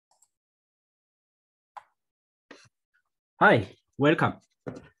Hi, welcome.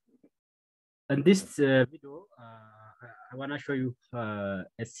 In this video, I want to show you a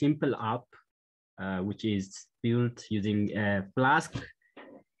simple app which is built using a Flask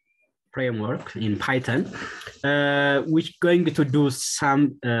framework in Python, which is going to do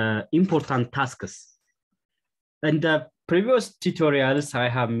some important tasks. In the previous tutorials, I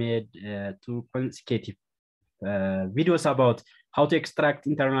have made two consecutive videos about how to extract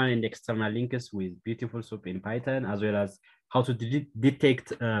internal and external links with beautiful soup in Python, as well as how to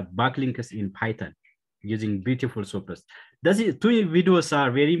detect backlinks in Python using beautiful soups. These two videos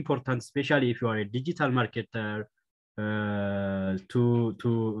are very important, especially if you are a digital marketer,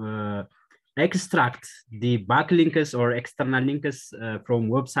 to extract the backlinks or external links from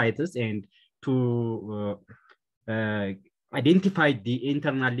websites and to identify the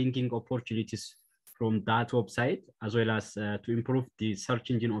internal linking opportunities from that website, as well as to improve the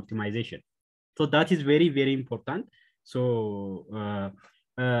search engine optimization. So that is very, very important. So,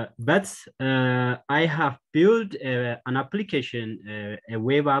 I have built an application, a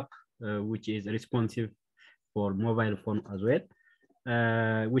web app, which is responsive for mobile phone as well,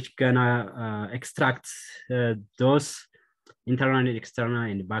 which gonna extract those internal and external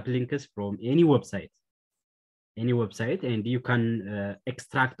and backlinks from any website, and you can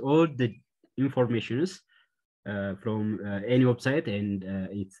extract all the informations from any website, and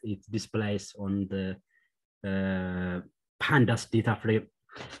it displays on the pandas data frame.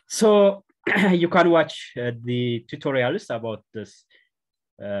 So you can watch the tutorials about this,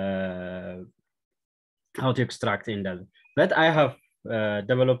 how to extract in that. But I have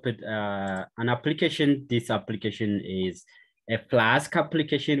developed an application. This application is a Flask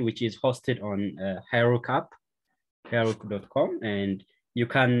application, which is hosted on heroku.com, and you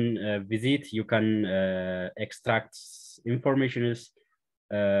can visit, you can extract information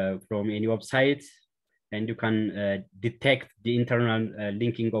from any website, and you can detect the internal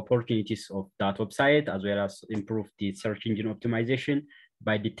linking opportunities of that website, as well as improve the search engine optimization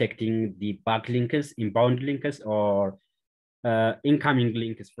by detecting the backlinks, inbound links, or incoming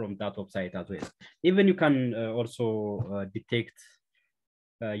links from that website as well. Even you can also detect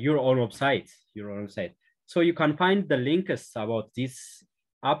your own website. So you can find the links about this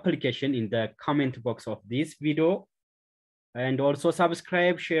application in the comment box of this video, and also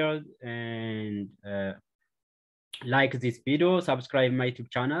subscribe, share, and like this video. Subscribe my YouTube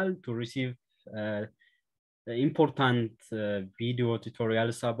channel to receive important video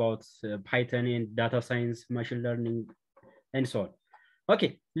tutorials about Python and data science, machine learning, and so on.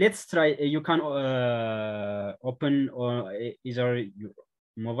 Okay, let's try. You can open either your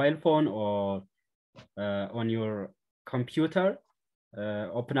mobile phone or on your computer.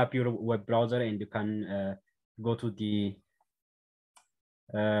 Open up your web browser, and you can go to the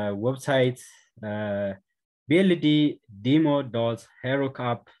website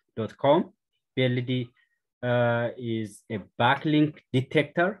bld-demo.heroku.com. BLD is a backlink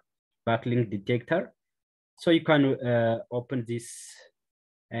detector. So you can open this,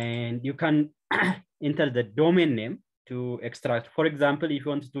 and you can enter the domain name to extract. For example, if you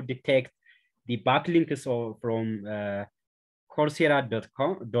want to detect the backlinks from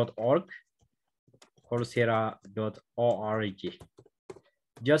Coursera.org,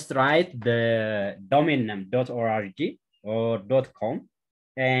 just write the domain name .org or .com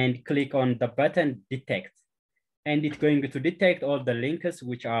and click on the button detect, and it's going to detect all the links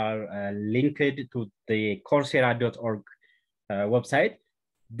which are linked to the Coursera.org website.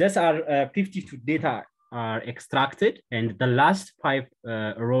 These are 52 data are extracted, and the last 5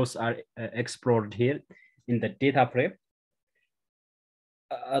 rows are explored here in the data frame.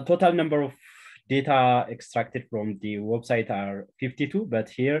 A total number of data extracted from the website are 52, but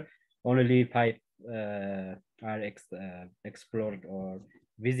here only 5 are explored or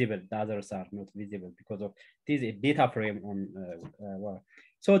visible. The others are not visible because of this data frame on well.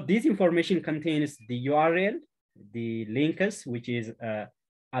 So this information contains the URL, the links, which is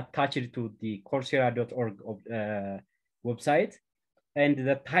attached to the Coursera.org website, and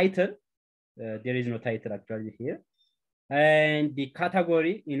the title. There is no title actually here, and the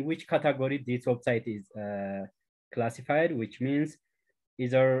category, in which category this website is classified, which means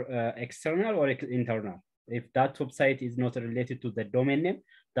either external or internal. If that website is not related to the domain name,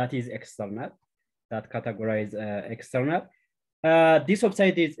 that is external. That category is external. This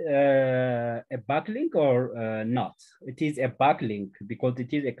website is a backlink or not? It is a backlink because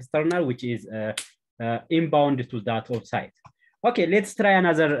it is external, which is inbound to that website. Okay, let's try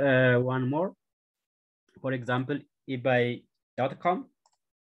another one more. For example, ebay.com,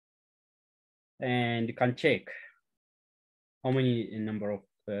 and you can check how many number of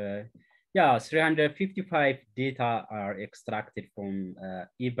Yeah, 355 data are extracted from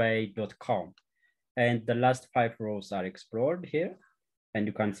ebay.com. And the last 5 rows are explored here. And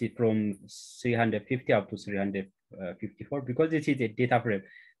you can see from 350 up to 354 because this is a data frame.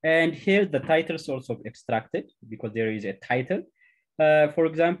 And here the titles also extracted because there is a title. For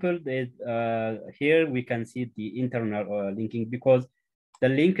example, here we can see the internal linking because the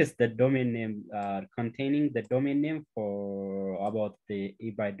link is the domain name containing the domain name for about the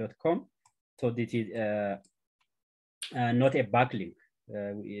ebay.com. So this is not a backlink.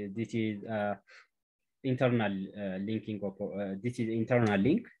 This is internal linking of this is internal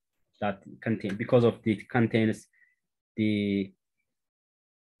link that contain because of it contains the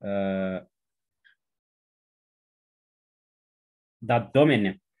that domain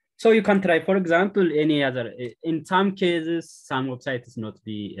name. So you can try, for example, any other. In some cases, some websites not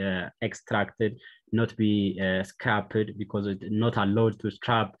be extracted, not be scrapped because it's not allowed to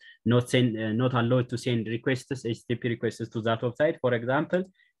scrap, not allowed to send requests, HTTP requests to that website. For example,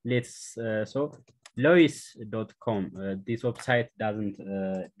 let's so Lois.com. This website doesn't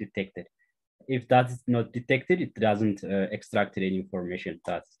detect it. If that is not detected, it doesn't extract any information.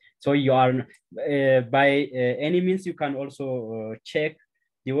 So you are by any means you can also check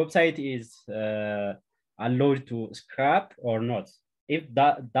the website is allowed to scrap or not. If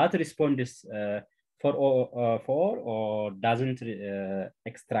that response is for or doesn't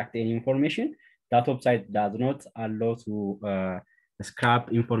extract any information, that website does not allow to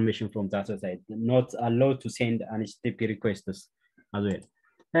scrap information from that website, not allowed to send an HTTP requests as well.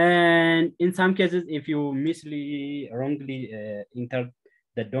 And in some cases, if you wrongly enter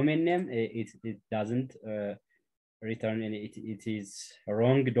the domain name, it doesn't return any, it is a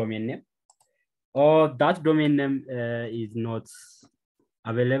wrong domain name. Or that domain name is not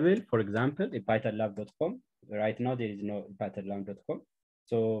available. For example, pythonlab.com. Right now, there is no pythonlab.com.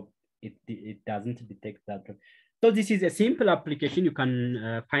 So it doesn't detect that. So this is a simple application. You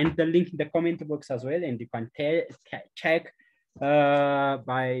can find the link in the comment box as well, and you can check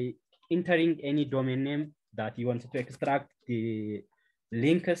by entering any domain name that you want to extract the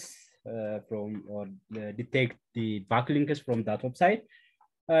links from or detect the backlinks from that website.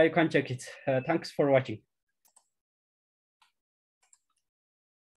 You can check it. Thanks for watching.